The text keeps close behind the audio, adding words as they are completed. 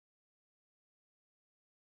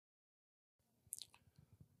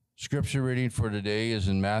Scripture reading for today is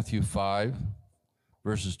in Matthew 5,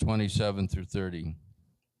 verses 27 through 30.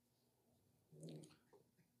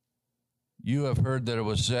 You have heard that it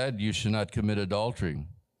was said, you should not commit adultery.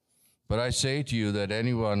 But I say to you that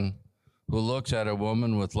anyone who looks at a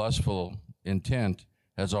woman with lustful intent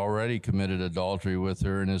has already committed adultery with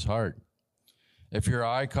her in his heart. If your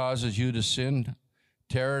eye causes you to sin,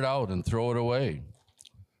 tear it out and throw it away.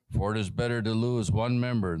 For it is better to lose one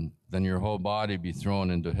member than your whole body be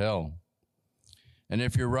thrown into hell. And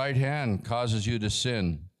if your right hand causes you to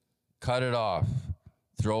sin, cut it off,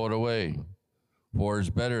 throw it away. For it is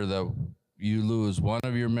better that you lose one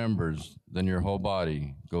of your members than your whole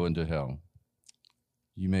body go into hell.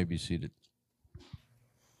 You may be seated.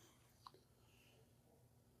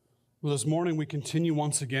 Well, this morning we continue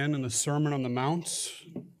once again in the Sermon on the Mount,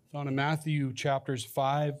 found in Matthew chapters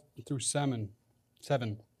 5 through 7.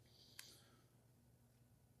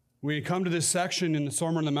 We come to this section in the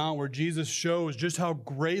Sermon on the Mount where Jesus shows just how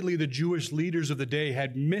greatly the Jewish leaders of the day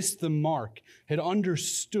had missed the mark, had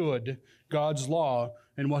understood God's law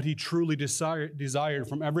and what he truly desired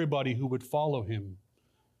from everybody who would follow him.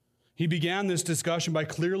 He began this discussion by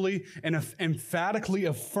clearly and emphatically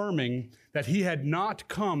affirming that he had not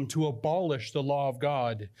come to abolish the law of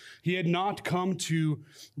God. He had not come to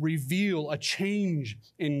reveal a change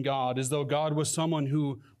in God, as though God was someone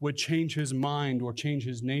who would change his mind or change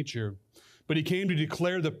his nature. But he came to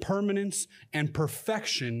declare the permanence and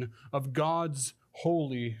perfection of God's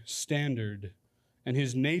holy standard and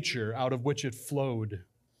his nature out of which it flowed.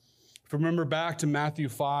 If you remember back to Matthew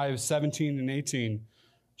 5, 17 and 18,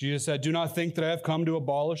 Jesus said, "Do not think that I have come to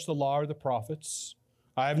abolish the law or the prophets.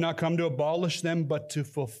 I have not come to abolish them, but to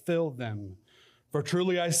fulfill them. For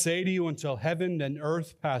truly I say to you, until heaven and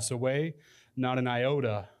earth pass away, not an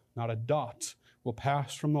iota, not a dot will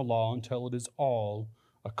pass from the law until it is all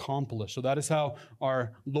accomplished." So that is how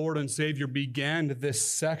our Lord and Savior began this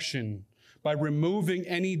section, by removing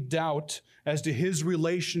any doubt as to his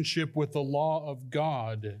relationship with the law of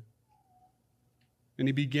God. And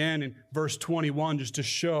he began in verse 21 just to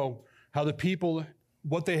show how the people,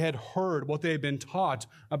 what they had heard, what they had been taught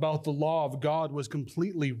about the law of God was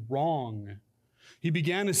completely wrong. He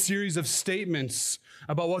began a series of statements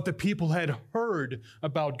about what the people had heard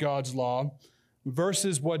about God's law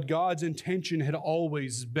versus what God's intention had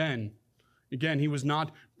always been. Again, he was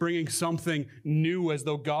not bringing something new as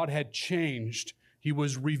though God had changed. He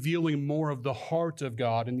was revealing more of the heart of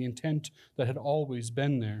God and the intent that had always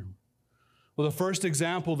been there. Well, the first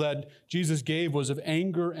example that Jesus gave was of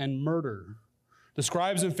anger and murder. The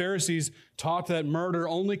scribes and Pharisees taught that murder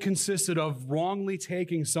only consisted of wrongly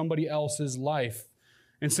taking somebody else's life.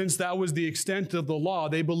 And since that was the extent of the law,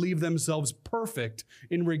 they believed themselves perfect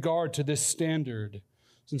in regard to this standard,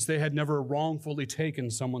 since they had never wrongfully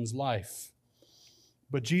taken someone's life.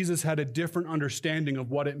 But Jesus had a different understanding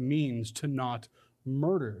of what it means to not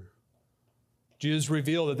murder. Jesus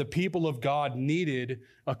revealed that the people of God needed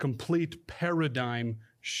a complete paradigm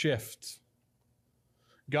shift.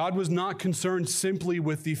 God was not concerned simply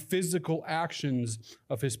with the physical actions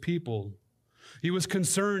of his people. He was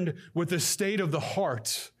concerned with the state of the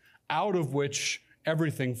heart, out of which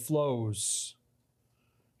everything flows.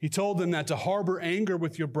 He told them that to harbor anger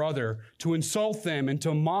with your brother, to insult them and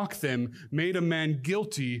to mock them, made a man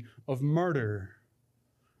guilty of murder,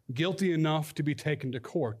 guilty enough to be taken to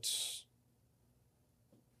court,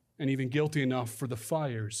 and even guilty enough for the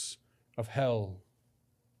fires of hell.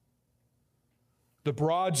 The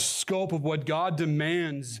broad scope of what God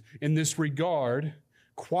demands in this regard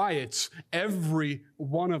quiets every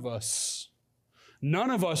one of us.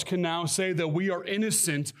 None of us can now say that we are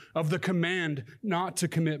innocent of the command not to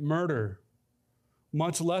commit murder,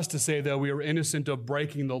 much less to say that we are innocent of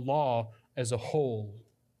breaking the law as a whole.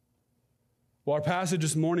 Well, our passage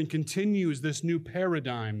this morning continues this new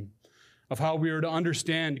paradigm of how we are to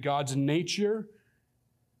understand God's nature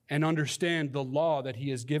and understand the law that he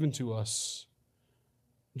has given to us.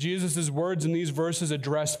 Jesus' words in these verses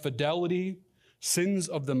address fidelity, sins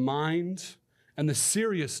of the mind, and the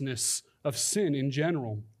seriousness of sin in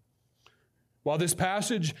general. While this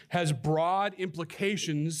passage has broad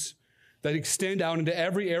implications that extend out into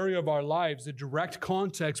every area of our lives, the direct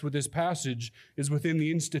context with this passage is within the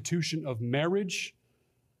institution of marriage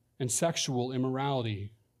and sexual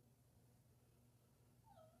immorality.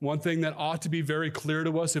 One thing that ought to be very clear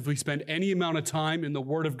to us if we spend any amount of time in the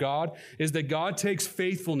Word of God is that God takes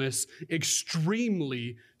faithfulness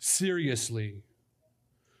extremely seriously.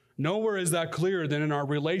 Nowhere is that clearer than in our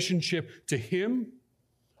relationship to him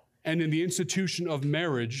and in the institution of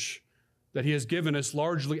marriage that he has given us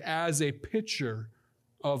largely as a picture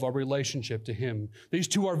of our relationship to him. These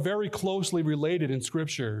two are very closely related in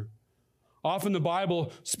Scripture. Often the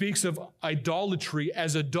Bible speaks of idolatry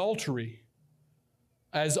as adultery,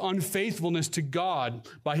 as unfaithfulness to God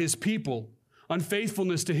by his people,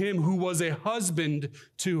 unfaithfulness to him who was a husband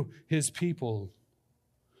to his people.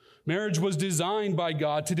 Marriage was designed by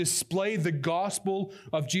God to display the gospel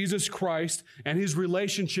of Jesus Christ and his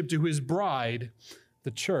relationship to his bride,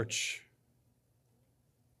 the church.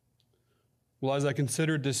 Well, as I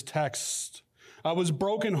considered this text, I was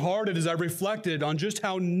brokenhearted as I reflected on just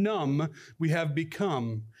how numb we have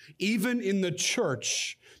become, even in the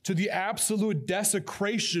church, to the absolute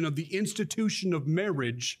desecration of the institution of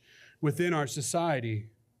marriage within our society.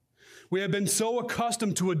 We have been so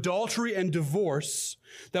accustomed to adultery and divorce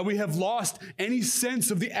that we have lost any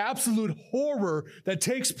sense of the absolute horror that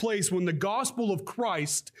takes place when the gospel of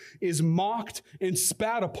Christ is mocked and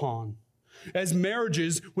spat upon, as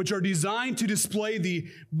marriages which are designed to display the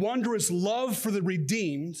wondrous love for the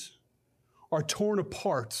redeemed are torn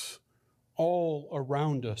apart all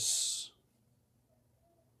around us.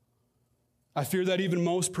 I fear that even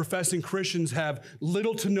most professing Christians have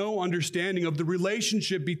little to no understanding of the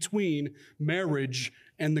relationship between marriage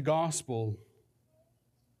and the gospel.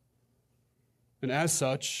 And as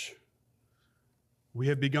such, we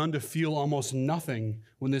have begun to feel almost nothing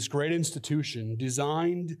when this great institution,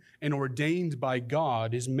 designed and ordained by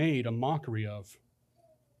God, is made a mockery of.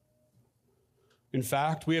 In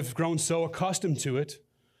fact, we have grown so accustomed to it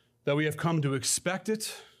that we have come to expect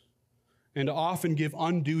it and to often give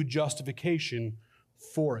undue justification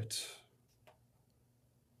for it.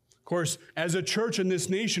 Of course, as a church in this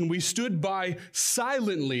nation, we stood by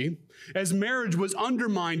silently as marriage was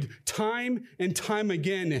undermined time and time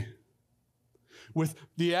again with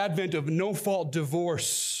the advent of no-fault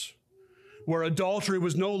divorce, where adultery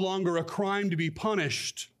was no longer a crime to be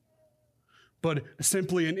punished, but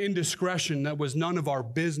simply an indiscretion that was none of our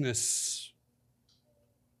business.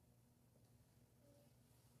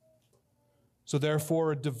 So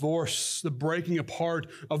therefore, a divorce, the breaking apart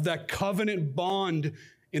of that covenant bond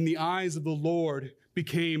in the eyes of the Lord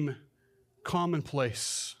became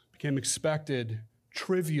commonplace, became expected,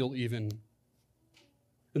 trivial even.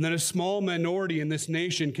 And then a small minority in this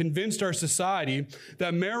nation convinced our society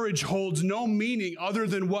that marriage holds no meaning other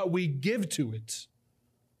than what we give to it.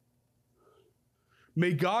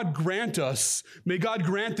 May God grant us, may God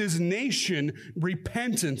grant this nation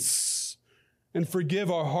repentance and forgive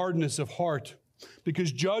our hardness of heart,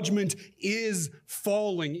 because judgment is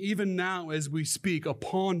falling even now as we speak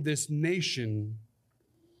upon this nation.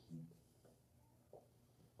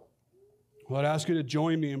 Well, I'd ask you to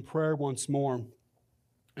join me in prayer once more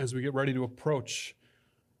as we get ready to approach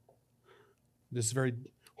this very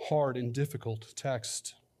hard and difficult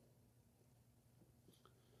text.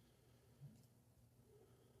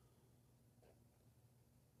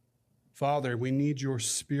 Father, we need your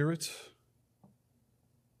Spirit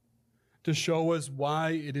to show us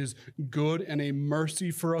why it is good and a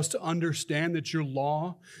mercy for us to understand that your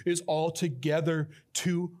law is altogether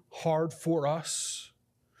too hard for us,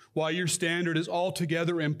 why your standard is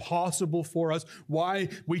altogether impossible for us, why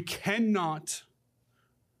we cannot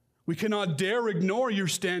dare ignore your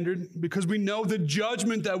standard because we know the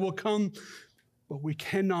judgment that will come, but we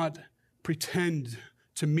cannot pretend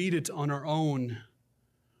to meet it on our own.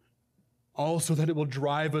 Also that it will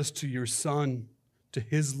drive us to your Son, to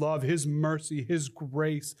his love, his mercy, his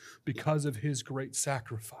grace, because of his great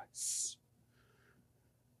sacrifice.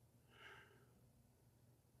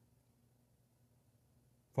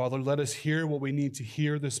 Father, let us hear what we need to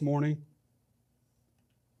hear this morning.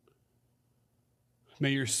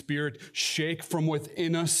 May your Spirit shake from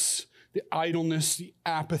within us the idleness, the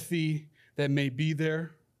apathy that may be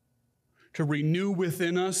there, to renew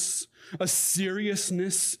within us a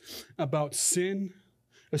seriousness about sin,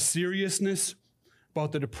 a seriousness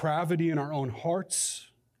about the depravity in our own hearts,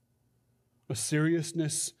 a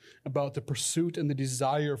seriousness about the pursuit and the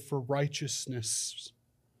desire for righteousness,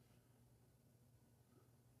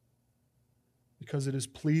 because it is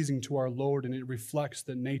pleasing to our Lord and it reflects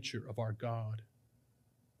the nature of our God.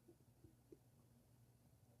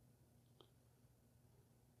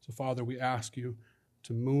 So, Father, we ask you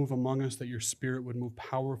to move among us, that your Spirit would move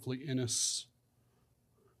powerfully in us,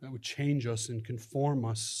 that would change us and conform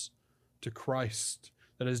us to Christ,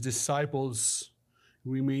 that as disciples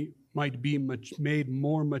we might be made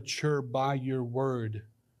more mature by your word,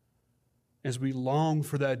 as we long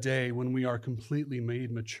for that day when we are completely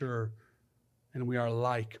made mature and we are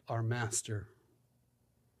like our Master.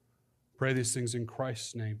 Pray these things in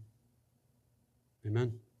Christ's name.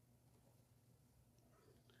 Amen.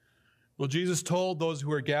 Well, Jesus told those who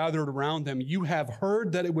were gathered around them, "You have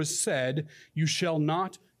heard that it was said, 'You shall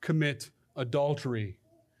not commit adultery.'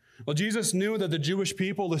 Well, Jesus knew that the Jewish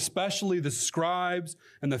people, especially the scribes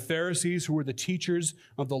and the Pharisees, who were the teachers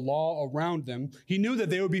of the law around them, he knew that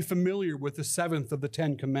they would be familiar with the seventh of the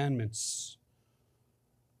 10 commandments.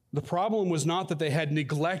 The problem was not that they had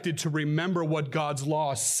neglected to remember what God's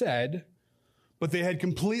law said, but they had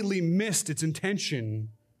completely missed its intention,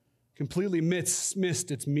 completely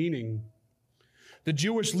missed its meaning. The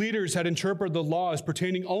Jewish leaders had interpreted the law as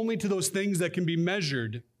pertaining only to those things that can be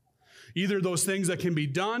measured, either those things that can be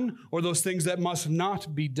done or those things that must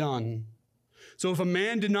not be done. So if a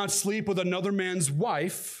man did not sleep with another man's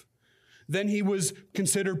wife, then he was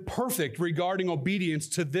considered perfect regarding obedience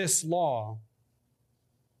to this law.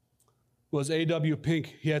 Was A.W.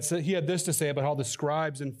 Pink, he had this to say about how the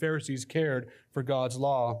scribes and Pharisees cared for God's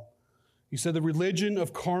law. He said, the religion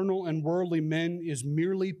of carnal and worldly men is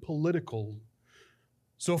merely political.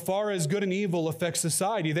 So far as good and evil affect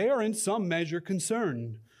society, they are in some measure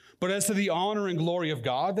concerned. But as to the honor and glory of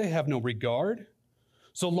God, they have no regard.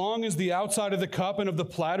 So long as the outside of the cup and of the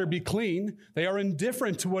platter be clean, they are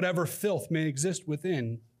indifferent to whatever filth may exist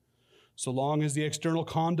within. So long as the external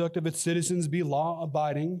conduct of its citizens be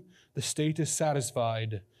law-abiding, the state is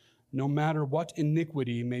satisfied, no matter what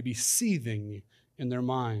iniquity may be seething in their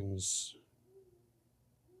minds.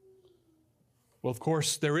 Well, of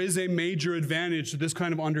course, there is a major advantage to this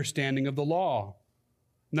kind of understanding of the law.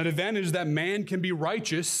 And that advantage is that man can be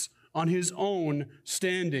righteous on his own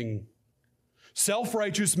standing.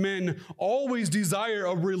 Self-righteous men always desire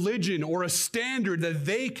a religion or a standard that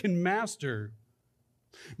they can master,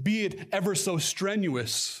 be it ever so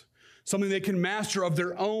strenuous, something they can master of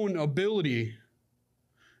their own ability.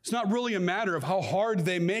 It's not really a matter of how hard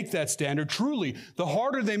they make that standard. Truly, the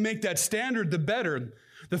harder they make that standard, the better.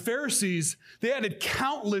 The Pharisees, they added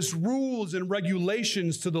countless rules and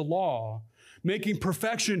regulations to the law, making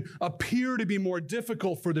perfection appear to be more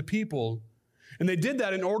difficult for the people. And they did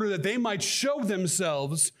that in order that they might show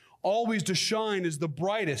themselves always to shine as the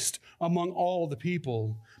brightest among all the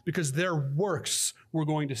people, because their works were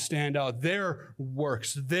going to stand out. Their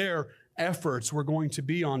works, their efforts were going to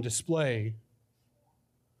be on display.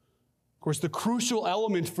 Of course, the crucial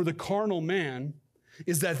element for the carnal man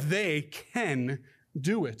is that they can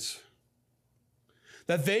do it.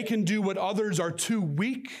 That they can do what others are too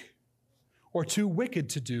weak or too wicked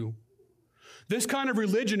to do. This kind of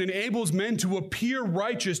religion enables men to appear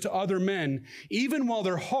righteous to other men, even while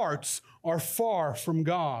their hearts are far from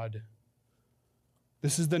God.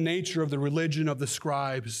 This is the nature of the religion of the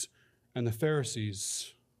scribes and the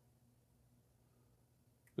Pharisees.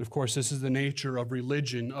 And of course, this is the nature of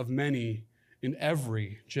religion of many in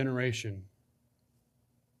every generation.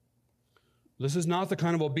 This is not the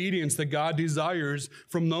kind of obedience that God desires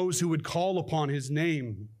from those who would call upon his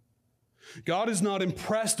name. God is not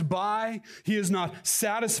impressed by, he is not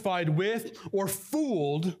satisfied with, or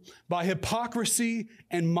fooled by hypocrisy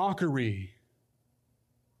and mockery.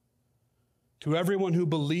 To everyone who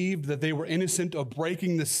believed that they were innocent of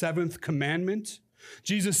breaking the seventh commandment,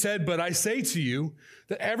 Jesus said, "But I say to you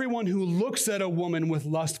that everyone who looks at a woman with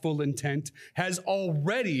lustful intent has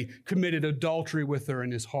already committed adultery with her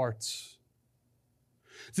in his heart."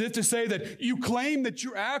 As if to say that you claim that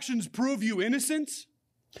your actions prove you innocent,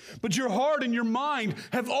 but your heart and your mind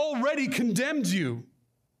have already condemned you.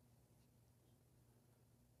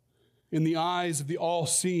 In the eyes of the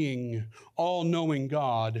all-seeing, all-knowing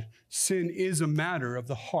God, sin is a matter of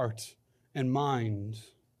the heart and mind.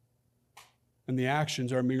 And the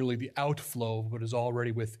actions are merely the outflow of what is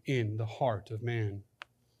already within the heart of man.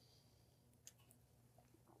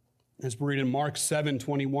 As we read in Mark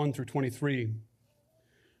 7:21 through 23,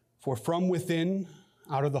 "For from within,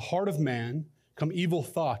 out of the heart of man, come evil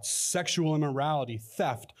thoughts, sexual immorality,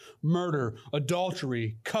 theft, murder,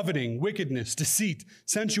 adultery, coveting, wickedness, deceit,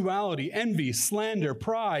 sensuality, envy, slander,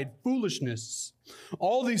 pride, foolishness.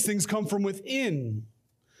 All these things come from within,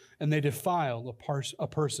 and they defile a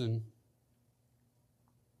person."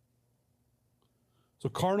 So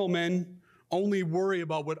carnal men only worry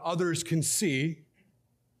about what others can see.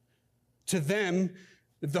 To them,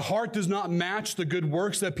 if the heart does not match the good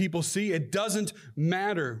works that people see, it doesn't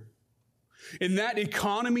matter. In that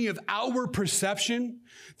economy of outward perception,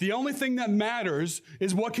 the only thing that matters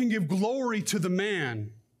is what can give glory to the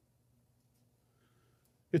man.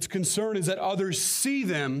 Its concern is that others see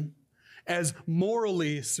them as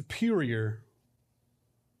morally superior.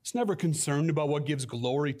 It's never concerned about what gives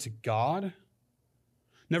glory to God.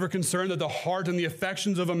 Never concerned that the heart and the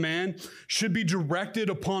affections of a man should be directed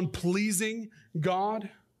upon pleasing God.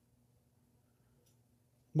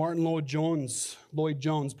 Martin Lloyd-Jones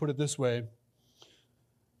put it this way: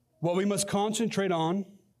 "What we must concentrate on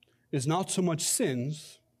is not so much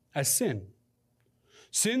sins as sin.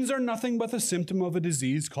 Sins are nothing but the symptom of a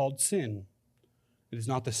disease called sin. It is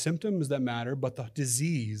not the symptoms that matter, but the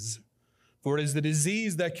disease. For it is the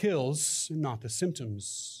disease that kills, and not the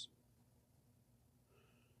symptoms.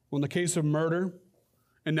 Well, in the case of murder,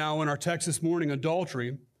 and now in our text this morning,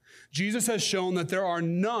 adultery, Jesus has shown that there are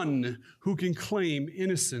none who can claim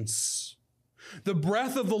innocence. The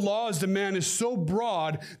breadth of the law's demand is so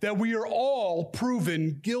broad that we are all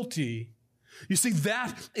proven guilty. You see,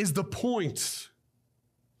 that is the point.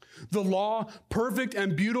 The law, perfect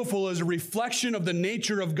and beautiful as a reflection of the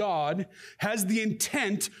nature of God, has the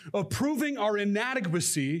intent of proving our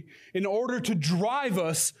inadequacy in order to drive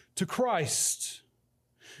us to Christ,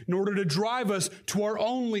 in order to drive us to our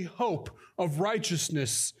only hope of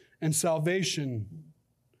righteousness and salvation.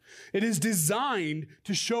 It is designed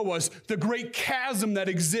to show us the great chasm that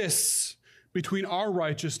exists between our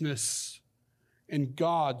righteousness and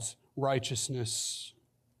God's righteousness.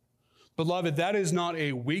 Beloved, that is not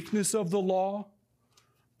a weakness of the law,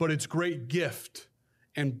 but its great gift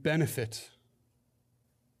and benefit.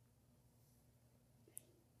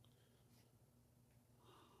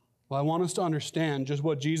 Well, I want us to understand just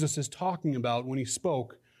what Jesus is talking about when he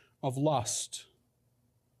spoke of lust.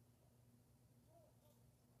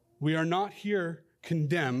 We are not here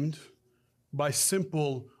condemned by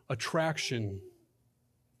simple attraction.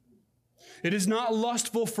 It is not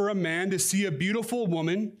lustful for a man to see a beautiful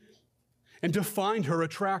woman and to find her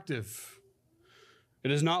attractive.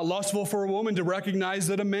 It is not lustful for a woman to recognize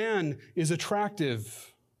that a man is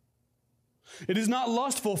attractive. It is not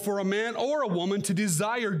lustful for a man or a woman to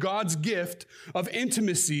desire God's gift of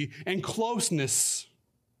intimacy and closeness.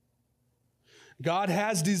 God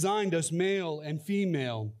has designed us male and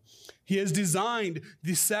female. He has designed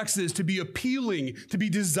the sexes to be appealing, to be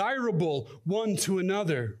desirable one to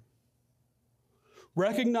another.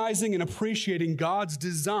 Recognizing and appreciating God's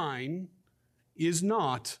design is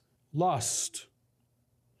not lust.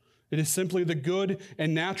 It is simply the good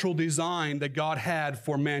and natural design that God had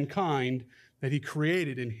for mankind that he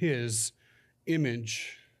created in his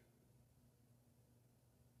image.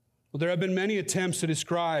 Well, there have been many attempts to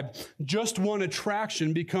describe just one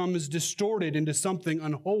attraction becomes distorted into something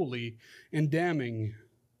unholy and damning.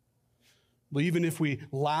 Well, even if we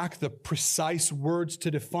lack the precise words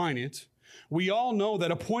to define it, we all know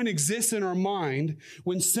that a point exists in our mind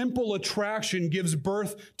when simple attraction gives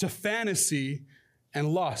birth to fantasy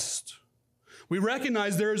and lust. We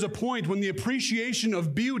recognize there is a point when the appreciation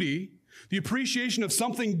of beauty, the appreciation of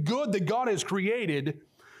something good that God has created,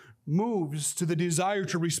 moves to the desire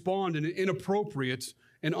to respond in an inappropriate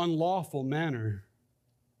and unlawful manner.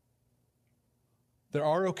 There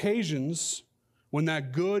are occasions when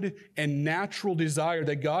that good and natural desire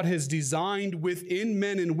that God has designed within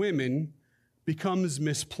men and women becomes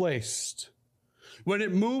misplaced. When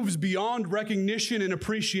it moves beyond recognition and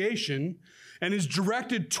appreciation and is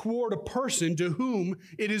directed toward a person to whom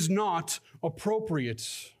it is not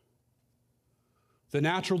appropriate. The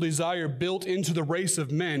natural desire built into the race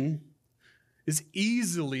of men is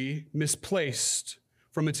easily misplaced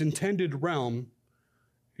from its intended realm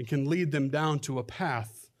and can lead them down to a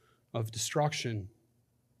path of destruction.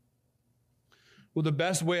 Well, the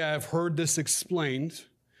best way I have heard this explained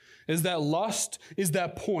is that lust is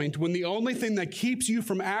that point when the only thing that keeps you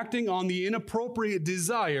from acting on the inappropriate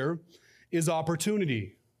desire is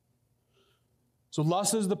opportunity. So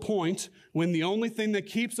lust is the point when the only thing that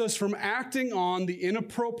keeps us from acting on the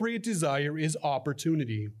inappropriate desire is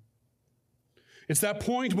opportunity. It's that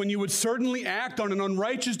point when you would certainly act on an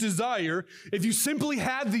unrighteous desire if you simply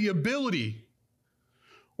had the ability,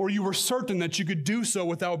 or you were certain that you could do so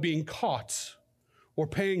without being caught or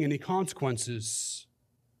paying any consequences.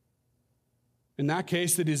 In that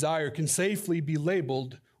case, the desire can safely be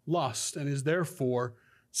labeled lust and is therefore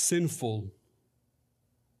sinful.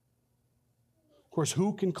 Of course,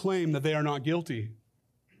 who can claim that they are not guilty?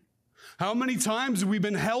 How many times have we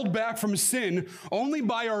been held back from sin only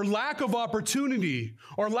by our lack of opportunity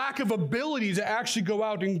or lack of ability to actually go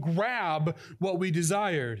out and grab what we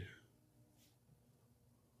desired?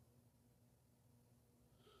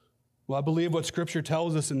 Well, I believe what Scripture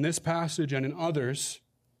tells us in this passage and in others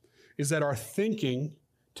is that our thinking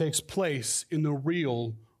takes place in the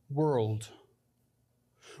real world.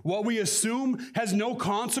 What we assume has no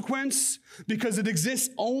consequence because it exists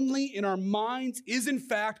only in our minds is in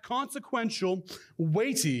fact consequential,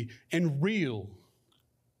 weighty, and real.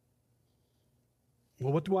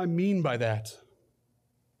 Well, what do I mean by that?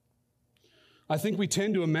 I think we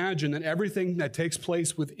tend to imagine that everything that takes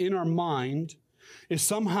place within our mind is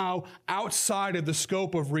somehow outside of the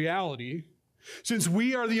scope of reality, since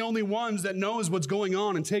we are the only ones that knows what's going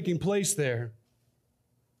on and taking place there.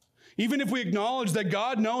 Even if we acknowledge that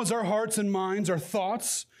God knows our hearts and minds, our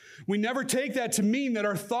thoughts, we never take that to mean that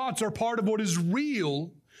our thoughts are part of what is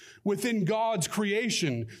real within God's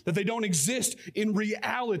creation, that they don't exist in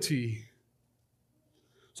reality.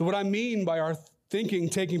 So what I mean by our thinking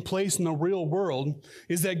taking place in the real world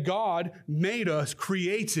is that God made us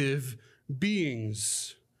creative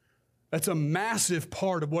beings. That's a massive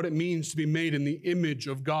part of what it means to be made in the image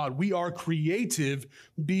of God. We are creative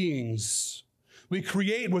beings. We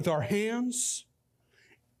create with our hands,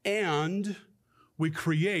 and we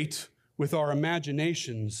create with our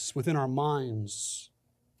imaginations, within our minds.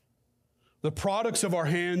 The products of our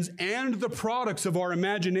hands and the products of our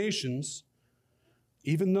imaginations,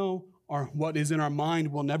 even though what is in our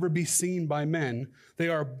mind will never be seen by men, they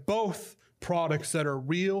are both products that are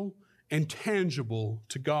real and tangible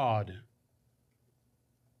to God.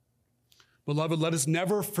 Beloved, let us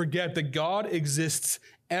never forget that God exists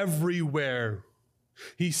everywhere.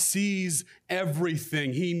 He sees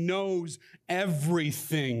everything. He knows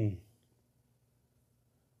everything.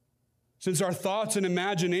 Since our thoughts and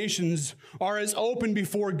imaginations are as open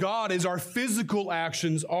before God as our physical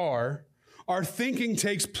actions are, our thinking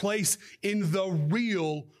takes place in the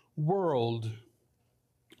real world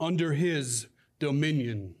under His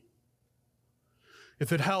dominion.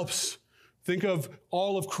 If it helps, think of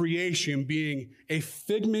all of creation being a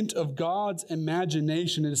figment of God's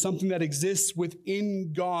imagination. It is something that exists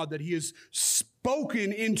within God, that He has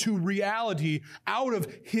spoken into reality out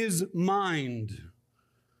of His mind.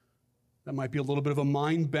 That might be a little bit of a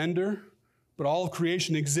mind bender, but all of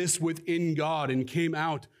creation exists within God and came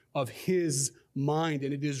out of His mind,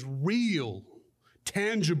 and it is real,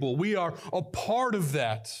 tangible. We are a part of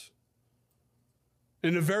that.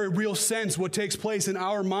 In a very real sense, what takes place in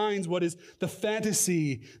our minds, what is the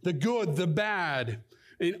fantasy, the good, the bad,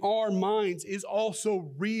 in our minds is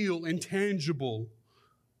also real and tangible,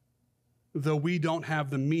 though we don't have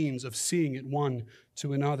the means of seeing it one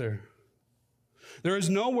to another. There is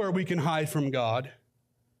nowhere we can hide from God,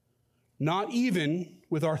 not even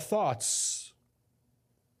with our thoughts.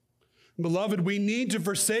 Beloved, we need to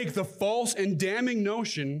forsake the false and damning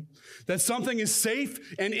notion that something is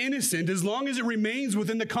safe and innocent as long as it remains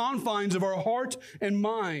within the confines of our heart and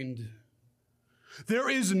mind. There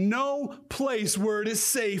is no place where it is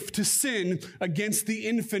safe to sin against the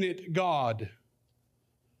infinite God.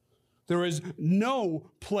 There is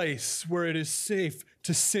no place where it is safe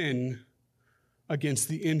to sin against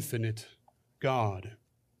the infinite God.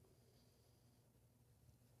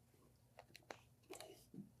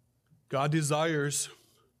 God desires,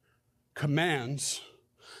 commands,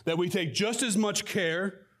 that we take just as much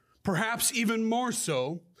care, perhaps even more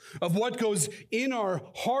so, of what goes in our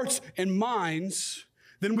hearts and minds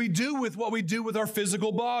than we do with what we do with our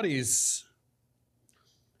physical bodies.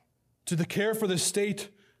 To the care for the state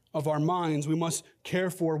of our minds, we must care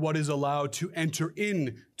for what is allowed to enter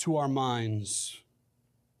into our minds.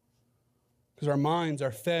 Because our minds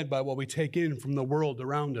are fed by what we take in from the world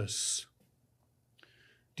around us.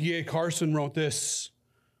 D.A. Carson wrote this,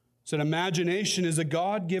 said, imagination is a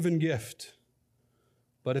God-given gift,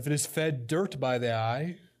 but if it is fed dirt by the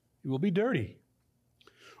eye, it will be dirty.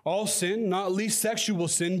 All sin, not least sexual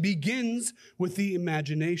sin, begins with the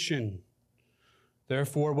imagination.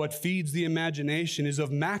 Therefore, what feeds the imagination is of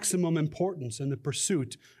maximum importance in the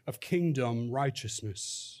pursuit of kingdom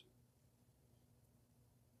righteousness.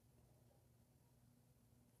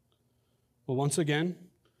 Well, once again,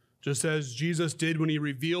 just as Jesus did when He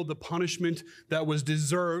revealed the punishment that was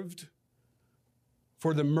deserved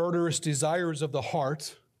for the murderous desires of the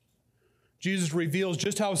heart, Jesus reveals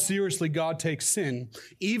just how seriously God takes sin,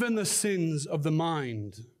 even the sins of the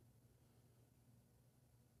mind.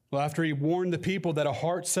 Well, after He warned the people that a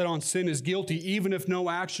heart set on sin is guilty, even if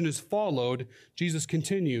no action is followed, Jesus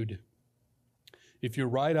continued, if your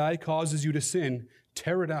right eye causes you to sin,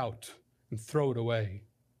 tear it out and throw it away.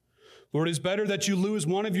 For it is better that you lose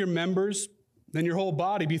one of your members than your whole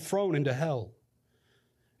body be thrown into hell.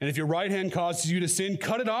 And if your right hand causes you to sin,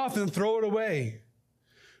 cut it off and throw it away.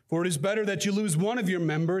 For it is better that you lose one of your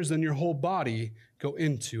members than your whole body go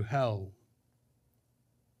into hell.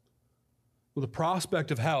 Well, the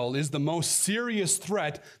prospect of hell is the most serious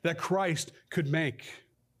threat that Christ could make.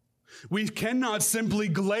 We cannot simply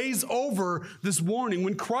glaze over this warning.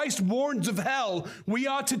 When Christ warns of hell, we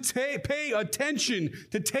ought to pay attention,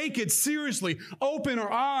 to take it seriously, open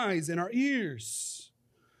our eyes and our ears.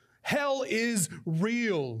 Hell is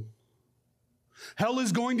real. Hell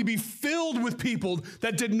is going to be filled with people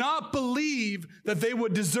that did not believe that they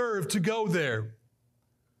would deserve to go there.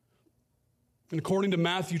 And according to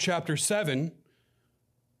Matthew chapter 7,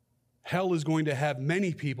 hell is going to have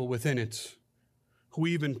many people within it who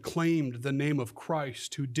even claimed the name of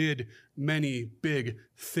Christ, who did many big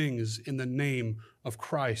things in the name of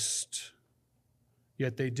Christ,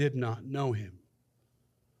 yet they did not know him.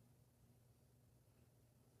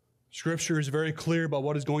 Scripture is very clear about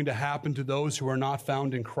what is going to happen to those who are not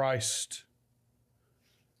found in Christ.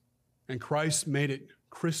 And Christ made it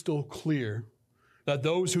crystal clear that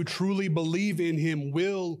those who truly believe in him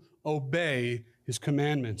will obey his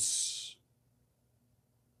commandments.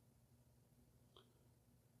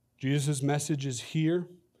 Jesus' message is here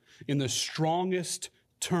in the strongest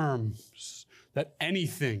terms that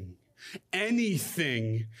anything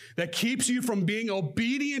that keeps you from being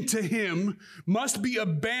obedient to him must be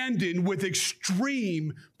abandoned with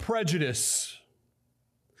extreme prejudice.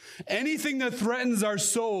 Anything that threatens our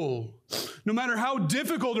soul, no matter how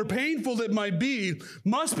difficult or painful it might be,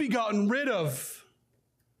 must be gotten rid of.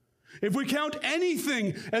 If we count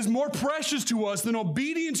anything as more precious to us than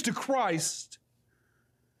obedience to Christ,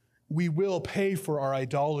 we will pay for our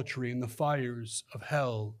idolatry in the fires of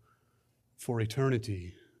hell for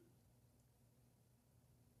eternity.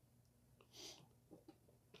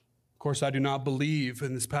 Of course, I do not believe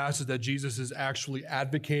in this passage that Jesus is actually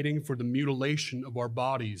advocating for the mutilation of our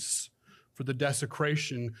bodies, for the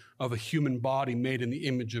desecration of a human body made in the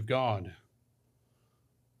image of God.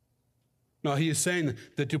 No, he is saying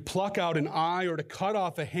that to pluck out an eye or to cut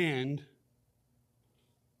off a hand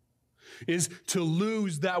is to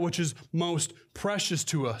lose that which is most precious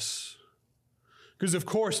to us. Because, of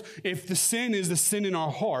course, if the sin is the sin in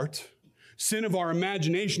our heart, sin of our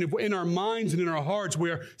imagination, if in our minds and in our hearts we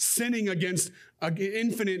are sinning against an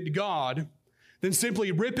infinite God, then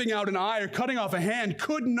simply ripping out an eye or cutting off a hand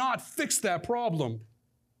could not fix that problem.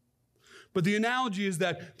 But the analogy is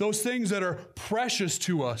that those things that are precious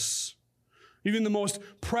to us, even the most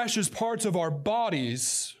precious parts of our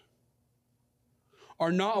bodies,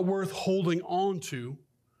 are not worth holding on to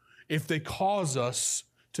if they cause us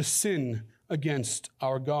to sin against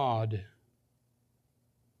our God.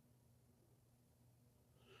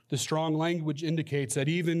 The strong language indicates that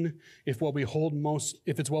even if it's what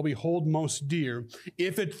we hold most dear,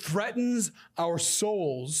 if it threatens our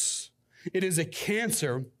souls, it is a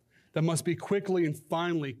cancer that must be quickly and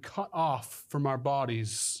finally cut off from our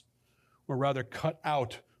bodies, or rather cut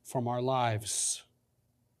out from our lives.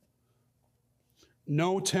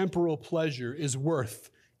 No temporal pleasure is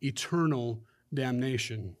worth eternal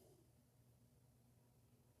damnation.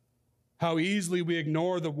 How easily we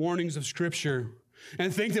ignore the warnings of Scripture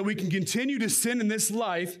and think that we can continue to sin in this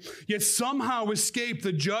life, yet somehow escape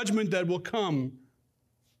the judgment that will come.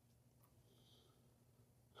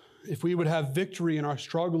 If we would have victory in our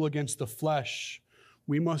struggle against the flesh,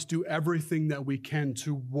 we must do everything that we can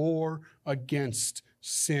to war against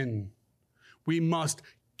sin. We must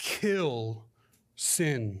kill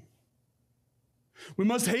sin. We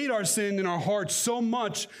must hate our sin in our hearts so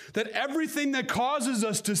much that everything that causes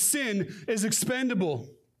us to sin is expendable.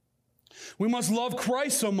 We must love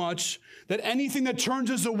Christ so much that anything that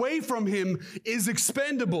turns us away from him is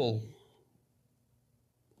expendable.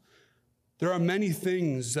 There are many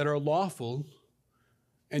things that are lawful,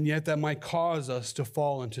 and yet that might cause us to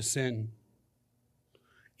fall into sin.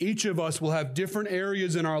 Each of us will have different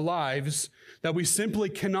areas in our lives that we simply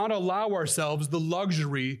cannot allow ourselves the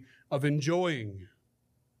luxury of enjoying.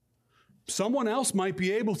 Someone else might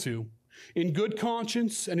be able to, in good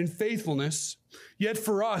conscience and in faithfulness, yet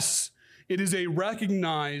for us, it is a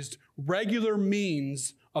recognized, regular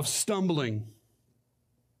means of stumbling.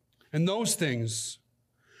 And those things,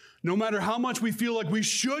 no matter how much we feel like we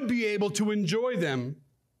should be able to enjoy them,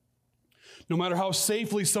 no matter how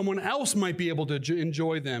safely someone else might be able to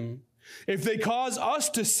enjoy them, if they cause us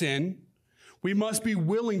to sin, we must be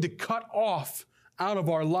willing to cut off out of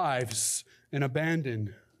our lives and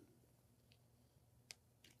abandon.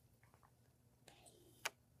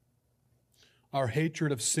 Our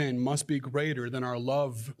hatred of sin must be greater than our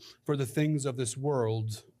love for the things of this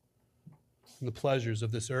world and the pleasures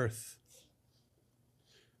of this earth.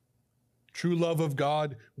 True love of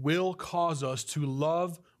God will cause us to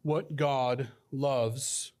love what God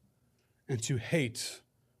loves and to hate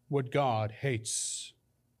what God hates.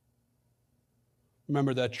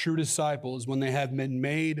 Remember that true disciples, when they have been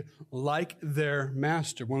made like their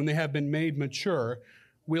master, when they have been made mature,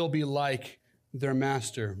 will be like their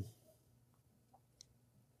master.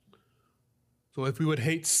 So if we would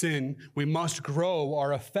hate sin, we must grow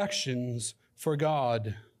our affections for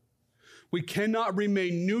God. We cannot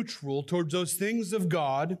remain neutral towards those things of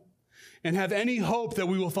God and have any hope that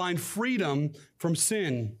we will find freedom from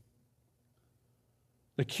sin.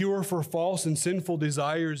 The cure for false and sinful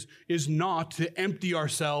desires is not to empty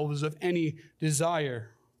ourselves of any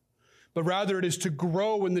desire, but rather it is to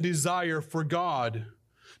grow in the desire for God,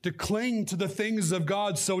 to cling to the things of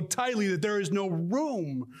God so tightly that there is no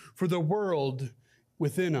room for the world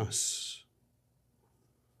within us.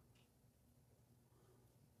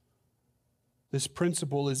 This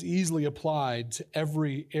principle is easily applied to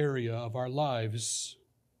every area of our lives.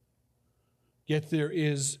 Yet there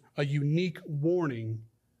is a unique warning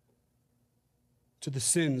to the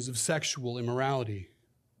sins of sexual immorality.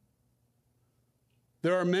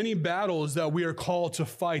 There are many battles that we are called to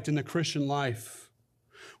fight in the Christian life.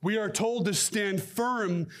 We are told to stand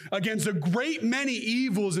firm against a great many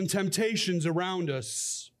evils and temptations around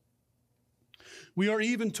us. We are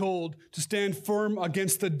even told to stand firm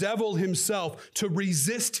against the devil himself, to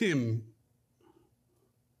resist him.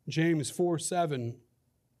 James 4:7.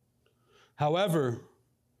 However,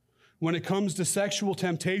 when it comes to sexual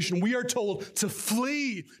temptation, we are told to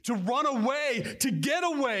flee, to run away, to get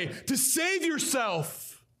away, to save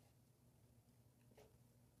yourself.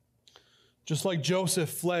 Just like Joseph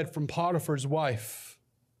fled from Potiphar's wife,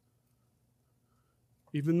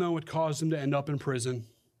 even though it caused him to end up in prison,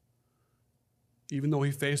 even though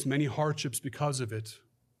he faced many hardships because of it,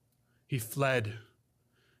 he fled.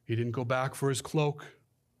 He didn't go back for his cloak.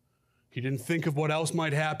 He didn't think of what else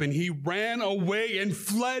might happen. He ran away and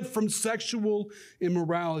fled from sexual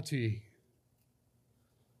immorality.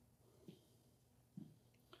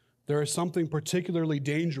 There is something particularly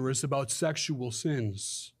dangerous about sexual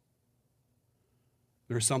sins.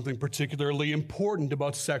 There is something particularly important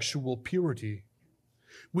about sexual purity.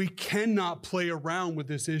 We cannot play around with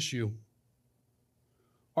this issue.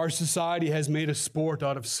 Our society has made a sport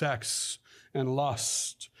out of sex and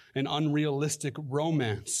lust and unrealistic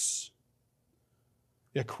romance.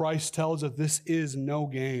 Yet Christ tells us this is no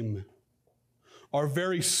game. Our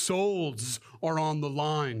very souls are on the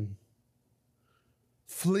line.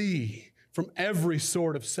 Flee from every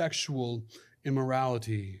sort of sexual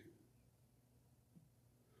immorality.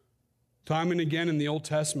 Time and again in the Old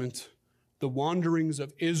Testament, the wanderings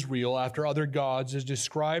of Israel after other gods is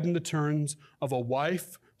described in the terms of a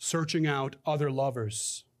wife searching out other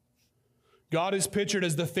lovers. God is pictured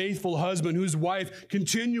as the faithful husband whose wife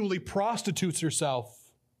continually prostitutes herself.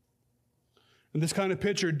 And this kind of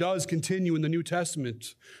picture does continue in the New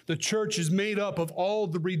Testament. The church is made up of all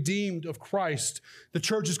the redeemed of Christ. The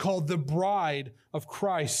church is called the bride of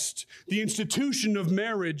Christ. The institution of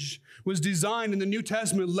marriage was designed in the New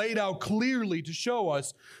Testament, laid out clearly to show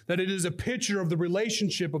us that it is a picture of the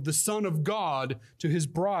relationship of the Son of God to his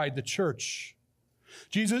bride, the church.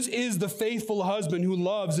 Jesus is the faithful husband who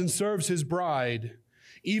loves and serves his bride,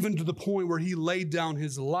 even to the point where he laid down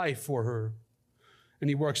his life for her. And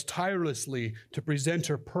he works tirelessly to present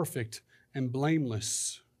her perfect and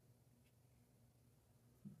blameless.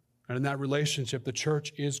 And in that relationship, the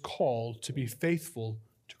church is called to be faithful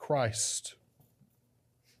to Christ.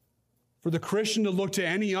 For the Christian to look to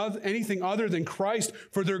anything other than Christ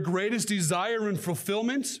for their greatest desire and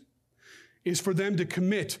fulfillment is for them to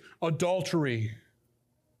commit adultery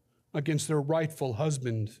against their rightful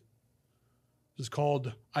husband. This is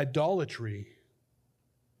called idolatry.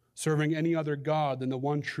 Serving any other God than the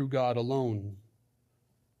one true God alone.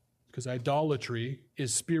 Because idolatry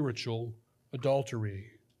is spiritual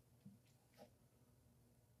adultery.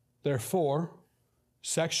 Therefore,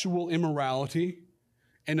 sexual immorality,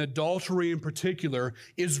 and adultery in particular,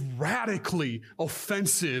 is radically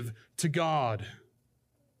offensive to God.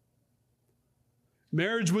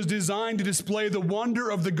 Marriage was designed to display the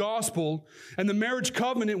wonder of the gospel, and the marriage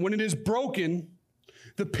covenant, when it is broken,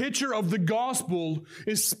 the picture of the gospel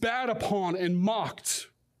is spat upon and mocked.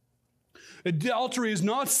 Adultery is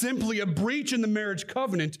not simply a breach in the marriage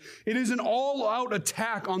covenant. It is an all-out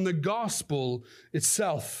attack on the gospel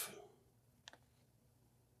itself.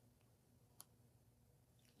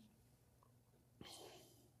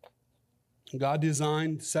 God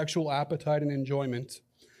designed sexual appetite and enjoyment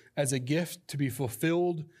as a gift to be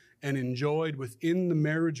fulfilled and enjoyed within the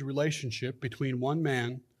marriage relationship between one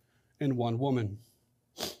man and one woman.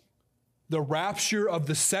 The rapture of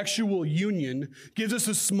the sexual union gives us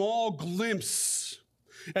a small glimpse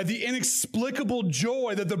at the inexplicable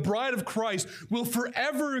joy that the bride of Christ will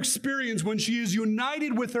forever experience when she is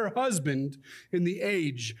united with her husband in the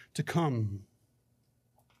age to come.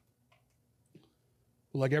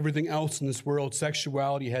 Like everything else in this world,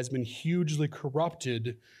 sexuality has been hugely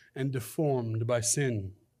corrupted and deformed by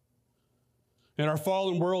sin. In our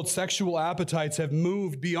fallen world, sexual appetites have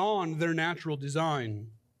moved beyond their natural design.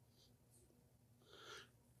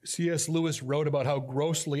 C.S. Lewis wrote about how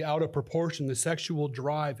grossly out of proportion the sexual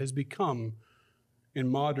drive has become in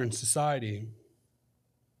modern society.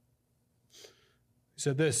 He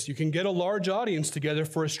said this, "You can get a large audience together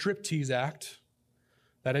for a striptease act,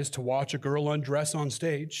 that is to watch a girl undress on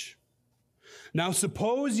stage. Now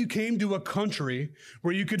suppose you came to a country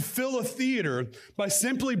where you could fill a theater by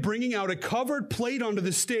simply bringing out a covered plate onto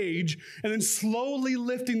the stage and then slowly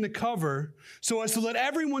lifting the cover so as to let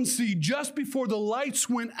everyone see just before the lights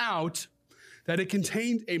went out that it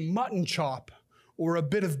contained a mutton chop or a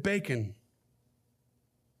bit of bacon.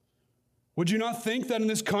 Would you not think that in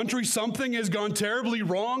this country something has gone terribly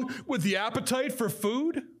wrong with the appetite for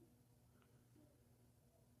food?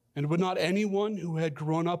 And would not anyone who had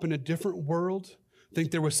grown up in a different world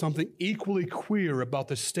think there was something equally queer about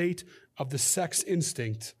the state of the sex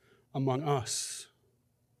instinct among us?"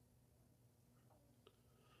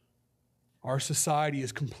 Our society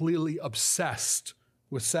is completely obsessed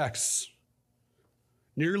with sex.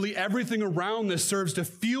 Nearly everything around this serves to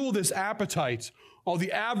fuel this appetite. All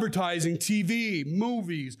the advertising, TV,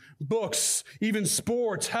 movies, books, even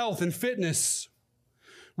sports, health, and fitness.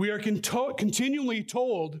 We are continually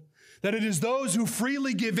told that it is those who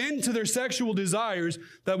freely give in to their sexual desires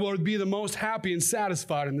that will be the most happy and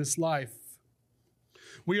satisfied in this life.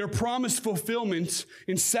 We are promised fulfillment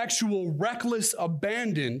in sexual reckless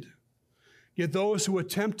abandon, yet those who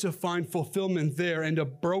attempt to find fulfillment there end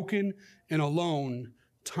up broken and alone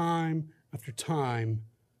time after time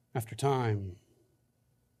after time.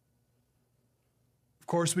 Of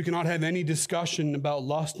course, we cannot have any discussion about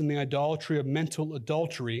lust and the idolatry of mental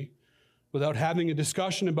adultery without having a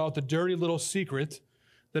discussion about the dirty little secret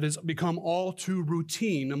that has become all too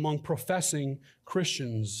routine among professing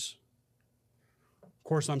Christians. Of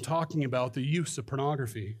course, I'm talking about the use of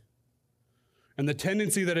pornography and the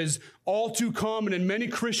tendency that is all too common in many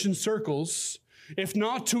Christian circles, if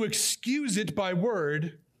not to excuse it by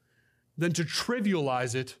word, then to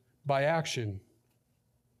trivialize it by action.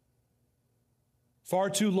 Far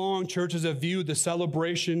too long, churches have viewed the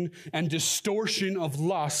celebration and distortion of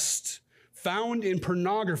lust found in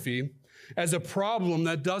pornography as a problem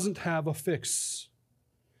that doesn't have a fix.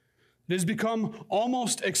 It has become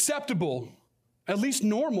almost acceptable, at least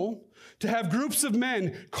normal, to have groups of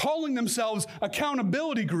men calling themselves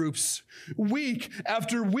accountability groups, week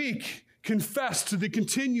after week, confess to the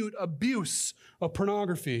continued abuse of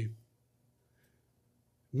pornography.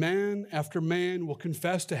 Man after man will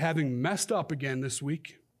confess to having messed up again this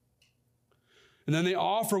week. And then they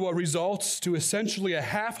offer what results to essentially a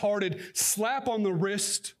half-hearted slap on the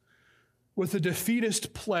wrist with a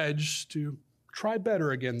defeatist pledge to try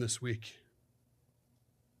better again this week.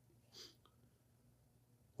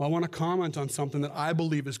 Well, I want to comment on something that I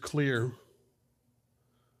believe is clear,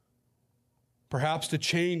 perhaps to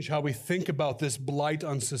change how we think about this blight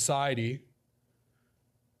on society,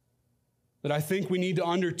 that I think we need to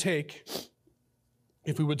undertake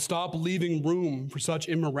if we would stop leaving room for such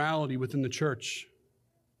immorality within the church.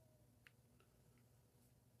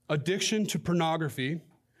 Addiction to pornography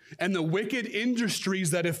and the wicked industries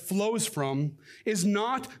that it flows from is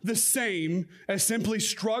not the same as simply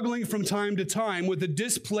struggling from time to time with a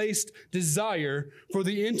displaced desire for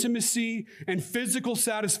the intimacy and physical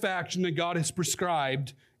satisfaction that God has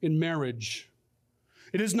prescribed in marriage.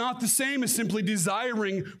 It is not the same as simply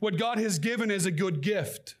desiring what God has given as a good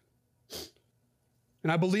gift.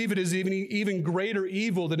 And I believe it is even greater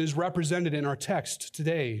evil than is represented in our text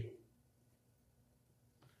today.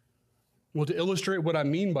 Well, to illustrate what I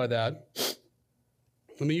mean by that,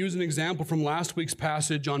 let me use an example from last week's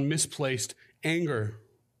passage on misplaced anger.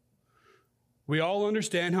 We all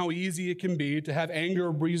understand how easy it can be to have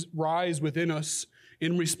anger rise within us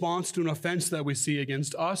in response to an offense that we see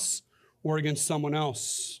against us or against someone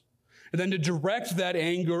else, and then to direct that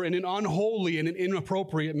anger in an unholy and an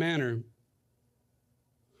inappropriate manner.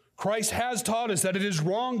 Christ has taught us that it is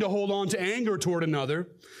wrong to hold on to anger toward another,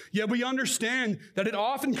 yet we understand that it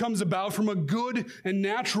often comes about from a good and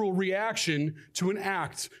natural reaction to an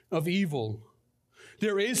act of evil.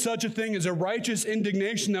 There is such a thing as a righteous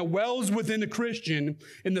indignation that wells within a Christian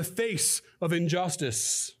in the face of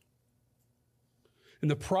injustice. And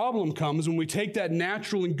the problem comes when we take that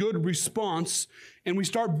natural and good response and we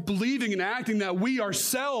start believing and acting that we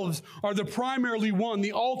ourselves are the primarily one,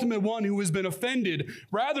 the ultimate one who has been offended,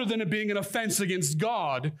 rather than it being an offense against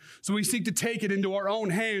God. So we seek to take it into our own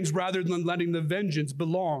hands rather than letting the vengeance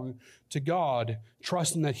belong to God,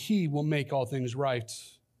 trusting that He will make all things right.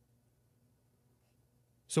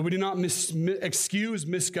 So we do not excuse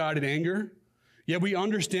misguided anger, yet we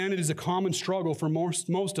understand it is a common struggle for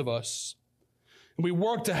most of us. And we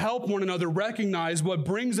work to help one another recognize what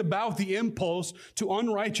brings about the impulse to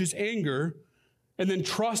unrighteous anger and then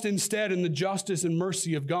trust instead in the justice and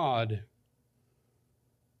mercy of God.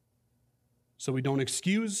 So we don't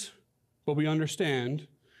excuse, but we understand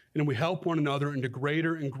and we help one another into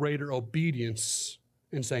greater and greater obedience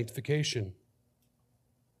and sanctification.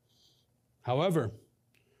 However,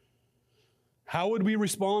 how would we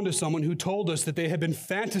respond to someone who told us that they had been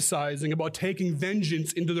fantasizing about taking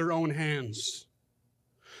vengeance into their own hands?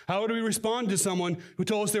 How would we respond to someone who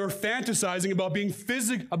told us they were fantasizing about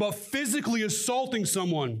about physically assaulting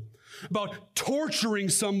someone, about torturing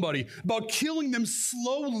somebody, about killing them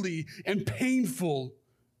slowly and painful?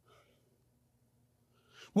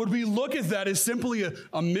 Would we look at that as simply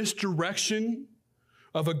a misdirection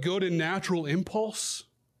of a good and natural impulse?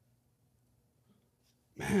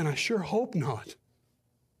 Man, I sure hope not.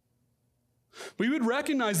 We would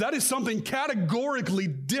recognize that is something categorically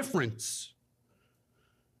different.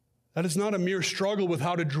 That is not a mere struggle with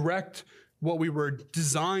how to direct what we were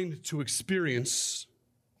designed to experience.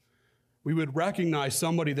 We would recognize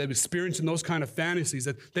somebody that is experiencing those kind of fantasies,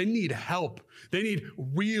 that they need help. They need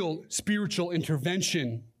real spiritual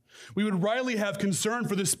intervention. We would rightly have concern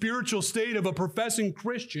for the spiritual state of a professing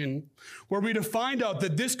Christian, were we to find out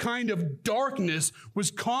that this kind of darkness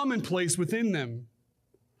was commonplace within them.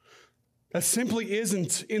 That simply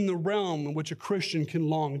isn't in the realm in which a Christian can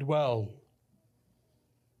long dwell.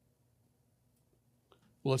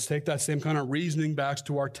 Well, let's take that same kind of reasoning back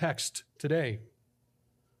to our text today.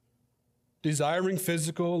 Desiring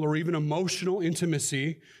physical or even emotional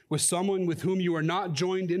intimacy with someone with whom you are not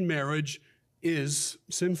joined in marriage is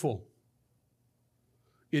sinful.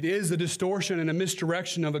 It is a distortion and a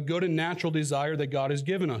misdirection of a good and natural desire that God has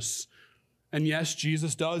given us. And yes,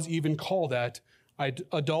 Jesus does even call that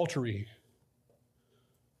adultery.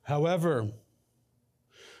 However,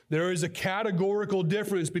 there is a categorical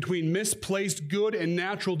difference between misplaced good and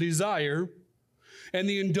natural desire and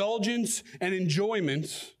the indulgence and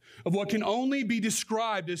enjoyment of what can only be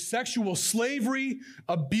described as sexual slavery,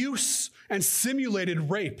 abuse, and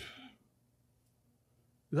simulated rape.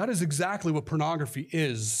 That is exactly what pornography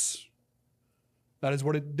is. That is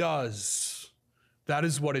what it does. That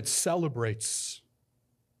is what it celebrates.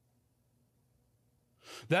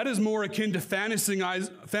 That is more akin to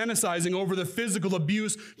fantasizing over the physical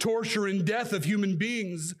abuse, torture, and death of human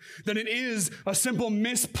beings than it is a simple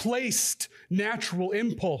misplaced natural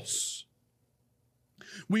impulse.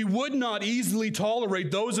 We would not easily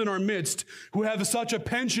tolerate those in our midst who have such a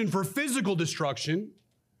penchant for physical destruction.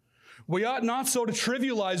 We ought not so to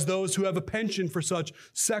trivialize those who have a penchant for such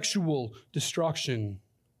sexual destruction.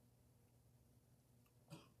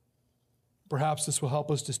 Perhaps this will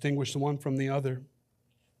help us distinguish the one from the other,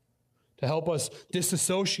 to help us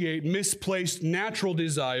disassociate misplaced natural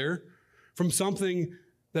desire from something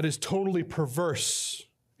that is totally perverse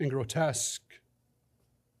and grotesque.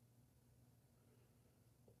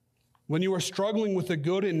 When you are struggling with a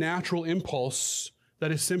good and natural impulse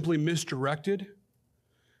that is simply misdirected,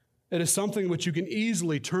 it is something which you can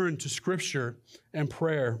easily turn to Scripture and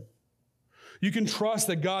prayer. You can trust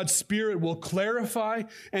that God's Spirit will clarify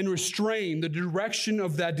and restrain the direction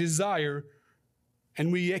of that desire,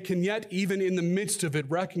 and we can yet, even in the midst of it,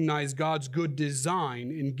 recognize God's good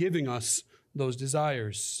design in giving us those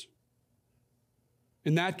desires.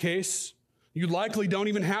 In that case, you likely don't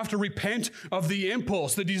even have to repent of the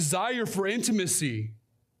impulse, the desire for intimacy.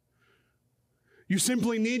 You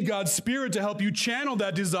simply need God's Spirit to help you channel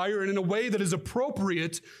that desire in a way that is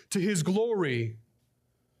appropriate to His glory.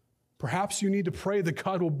 Perhaps you need to pray that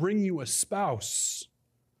God will bring you a spouse,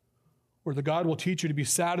 or that God will teach you to be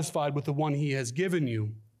satisfied with the one He has given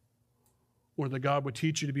you, or that God would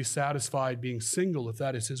teach you to be satisfied being single if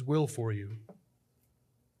that is His will for you.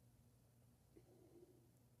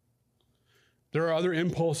 There are other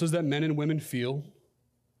impulses that men and women feel,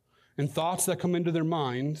 and thoughts that come into their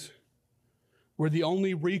mind, where the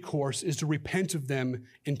only recourse is to repent of them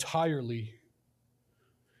entirely.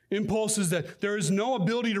 Impulses that there is no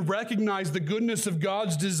ability to recognize the goodness of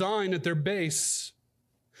God's design at their base.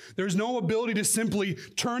 There's no ability to simply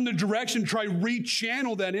turn the direction, try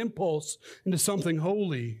rechannel that impulse into something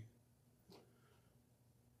holy.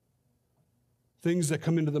 Things that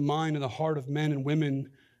come into the mind and the heart of men and women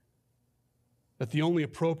that the only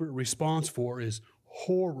appropriate response for is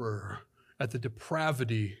horror at the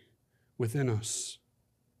depravity within us.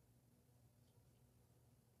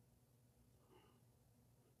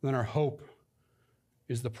 Then our hope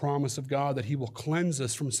is the promise of God that He will cleanse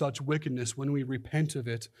us from such wickedness when we repent of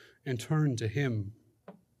it and turn to Him.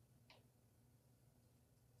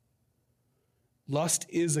 Lust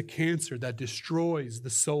is a cancer that destroys the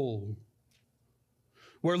soul.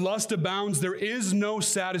 Where lust abounds, there is no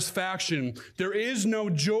satisfaction. There is no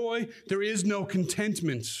joy. There is no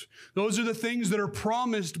contentment. Those are the things that are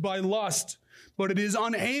promised by lust. but it is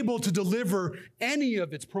unable to deliver any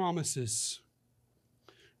of its promises.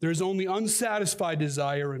 There is only unsatisfied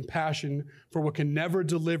desire and passion for what can never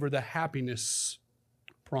deliver the happiness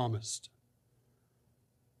promised.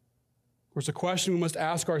 Of course, a question we must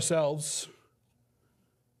ask ourselves: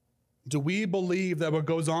 do we believe that what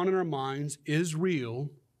goes on in our minds is real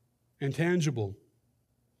and tangible?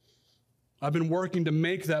 I've been working to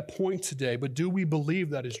make that point today, but do we believe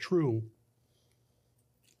that is true?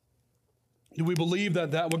 Do we believe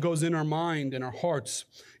that what goes in our mind and our hearts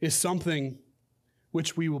is something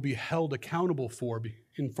which we will be held accountable for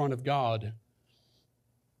in front of God?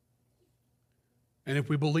 And if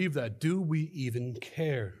we believe that, do we even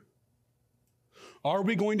care? Are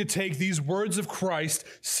we going to take these words of Christ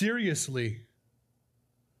seriously?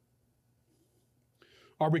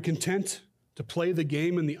 Are we content to play the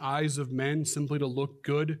game in the eyes of men simply to look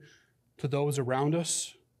good to those around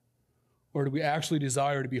us? Or do we actually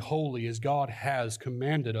desire to be holy as God has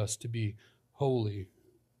commanded us to be holy?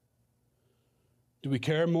 Do we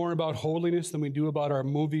care more about holiness than we do about our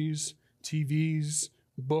movies, TVs,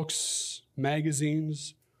 books,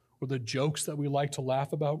 magazines, or the jokes that we like to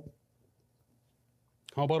laugh about?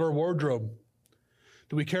 How about our wardrobe?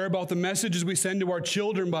 Do we care about the messages we send to our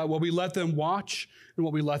children about what we let them watch and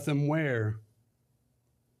what we let them wear?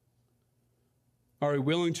 Are we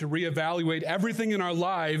willing to reevaluate everything in our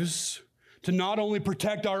lives to not only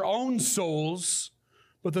protect our own souls,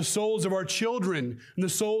 but the souls of our children and the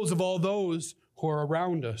souls of all those who are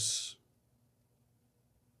around us?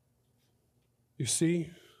 You see,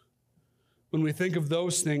 when we think of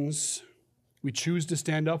those things we choose to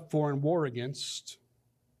stand up for and war against,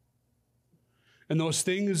 and those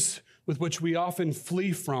things with which we often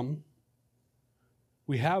flee from,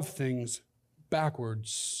 we have things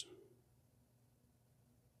backwards.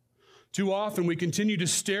 Too often we continue to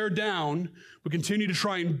stare down, we continue to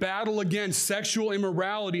try and battle against sexual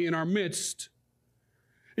immorality in our midst,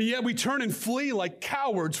 and yet we turn and flee like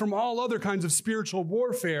cowards from all other kinds of spiritual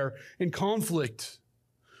warfare and conflict.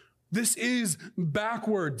 This is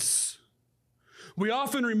backwards. We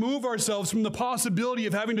often remove ourselves from the possibility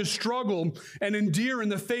of having to struggle and endure in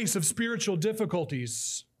the face of spiritual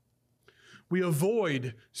difficulties. We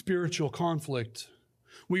avoid spiritual conflict.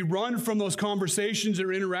 We run from those conversations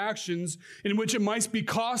or interactions in which it might be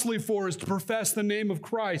costly for us to profess the name of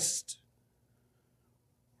Christ,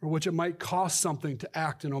 or which it might cost something to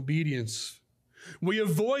act in obedience. We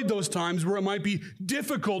avoid those times where it might be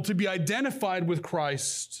difficult to be identified with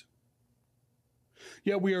Christ.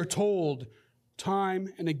 Yet we are told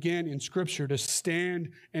time and again in Scripture to stand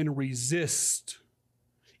and resist,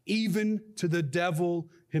 even to the devil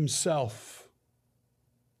himself.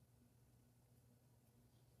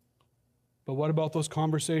 But what about those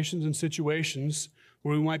conversations and situations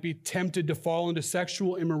where we might be tempted to fall into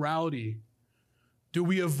sexual immorality? Do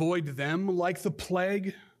we avoid them like the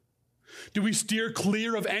plague? Do we steer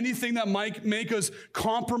clear of anything that might make us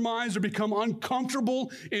compromise or become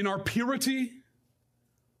uncomfortable in our purity?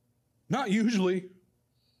 Not usually.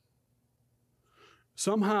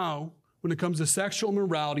 Somehow, when it comes to sexual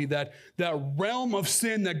immorality, that realm of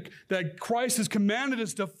sin that Christ has commanded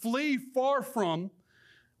us to flee far from,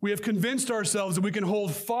 we have convinced ourselves that we can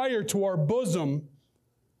hold fire to our bosom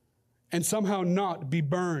and somehow not be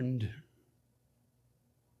burned.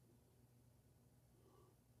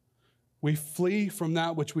 We flee from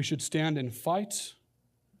that which we should stand and fight,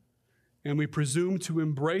 and we presume to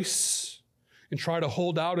embrace and try to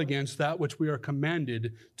hold out against that which we are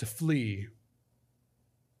commanded to flee.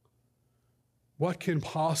 What can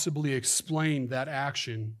possibly explain that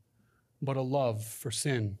action but a love for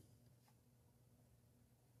sin?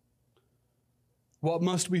 What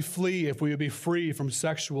must we flee if we would be free from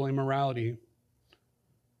sexual immorality?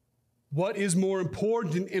 What is more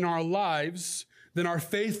important in our lives than our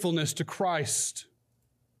faithfulness to Christ?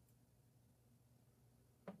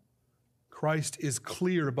 Christ is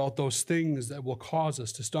clear about those things that will cause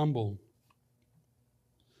us to stumble.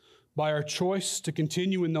 By our choice to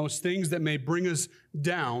continue in those things that may bring us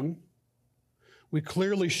down, we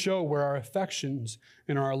clearly show where our affections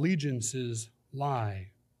and our allegiances lie.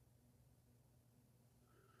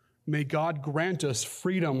 May God grant us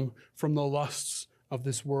freedom from the lusts of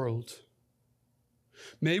this world.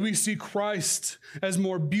 May we see Christ as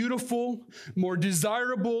more beautiful, more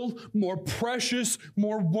desirable, more precious,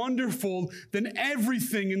 more wonderful than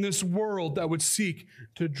everything in this world that would seek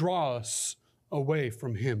to draw us away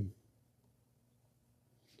from Him.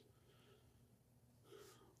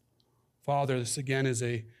 Father, this again is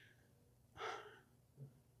a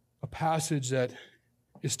passage that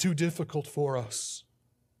is too difficult for us.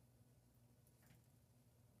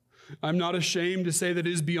 I'm not ashamed to say that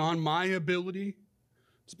it is beyond my ability.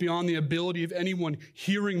 It's beyond the ability of anyone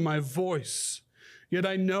hearing my voice. Yet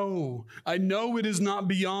I know it is not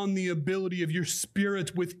beyond the ability of your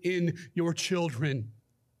Spirit within your children.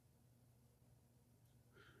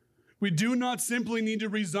 We do not simply need to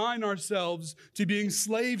resign ourselves to being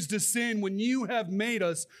slaves to sin when you have made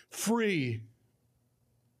us free.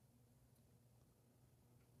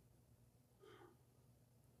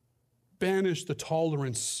 Banish the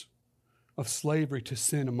tolerance of slavery to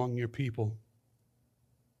sin among your people.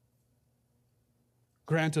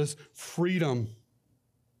 Grant us freedom.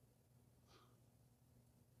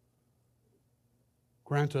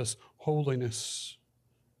 Grant us holiness.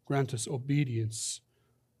 Grant us obedience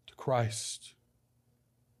to Christ.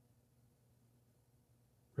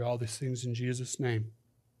 For all these things in Jesus' name.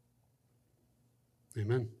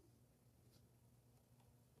 Amen.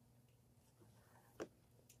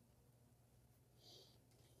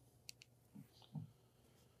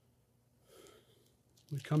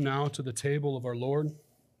 We come now to the table of our Lord.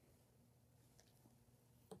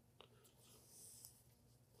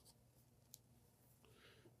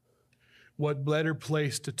 What better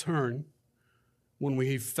place to turn when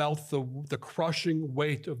we have felt the crushing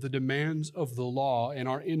weight of the demands of the law and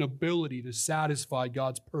our inability to satisfy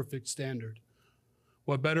God's perfect standard?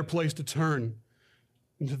 What better place to turn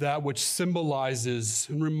into that which symbolizes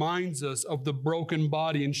and reminds us of the broken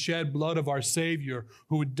body and shed blood of our Savior,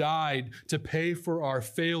 who died to pay for our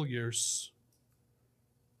failures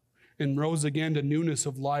and rose again to newness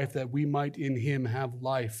of life, that we might in him have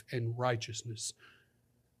life and righteousness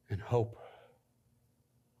and hope.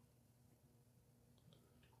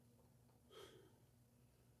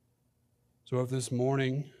 So if this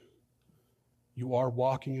morning you are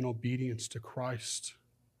walking in obedience to Christ,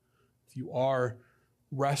 if you are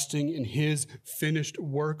resting in his finished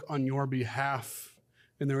work on your behalf,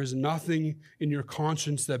 and there is nothing in your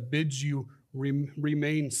conscience that bids you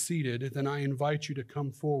remain seated, then I invite you to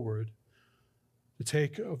come forward to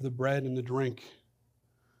take of the bread and the drink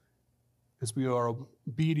as we are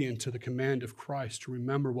obedient to the command of Christ, to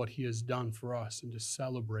remember what he has done for us and to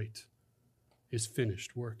celebrate his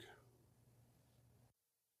finished work.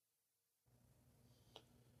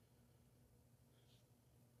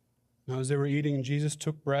 Now, as they were eating, Jesus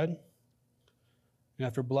took bread, and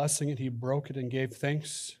after blessing it, he broke it and gave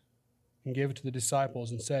thanks and gave it to the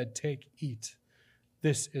disciples and said, "Take, eat.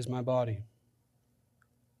 This is my body."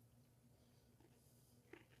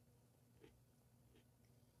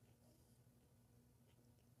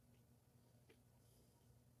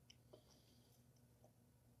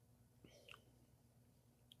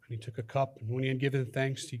 And he took a cup, and when he had given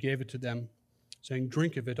thanks, he gave it to them, saying,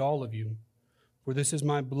 "Drink of it, all of you. For this is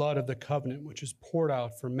my blood of the covenant, which is poured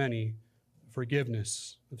out for many for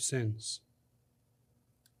forgiveness of sins."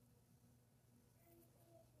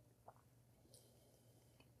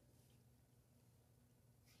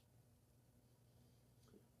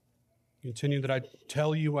 Continue that I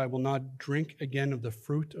tell you, I will not drink again of the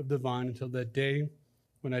fruit of the vine until that day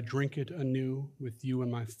when I drink it anew with you in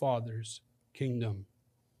my Father's kingdom.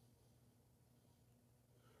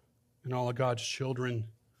 And all of God's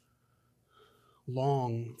children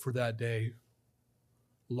long for that day,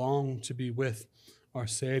 long to be with our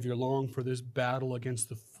Savior, long for this battle against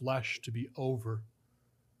the flesh to be over,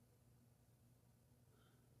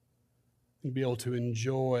 and be able to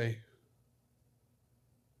enjoy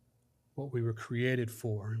what we were created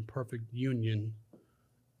for in perfect union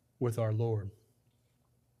with our Lord.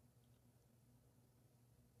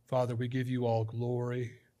 Father, we give you all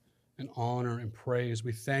glory and honor and praise.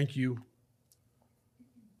 We thank you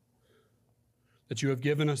that you have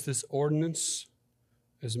given us this ordinance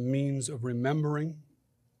as a means of remembering,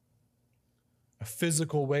 a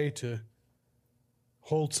physical way to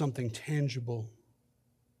hold something tangible,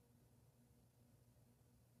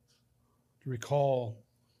 to recall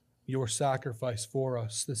your sacrifice for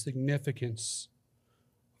us, the significance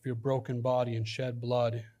of your broken body and shed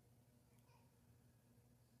blood,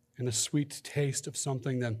 and the sweet taste of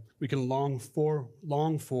something that we can long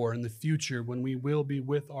for in the future when we will be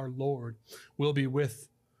with our Lord, will be with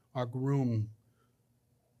our groom,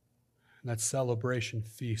 and that celebration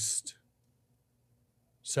feast,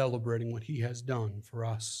 celebrating what he has done for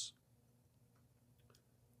us.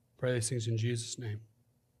 Pray these things in Jesus' name.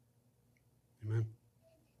 Amen.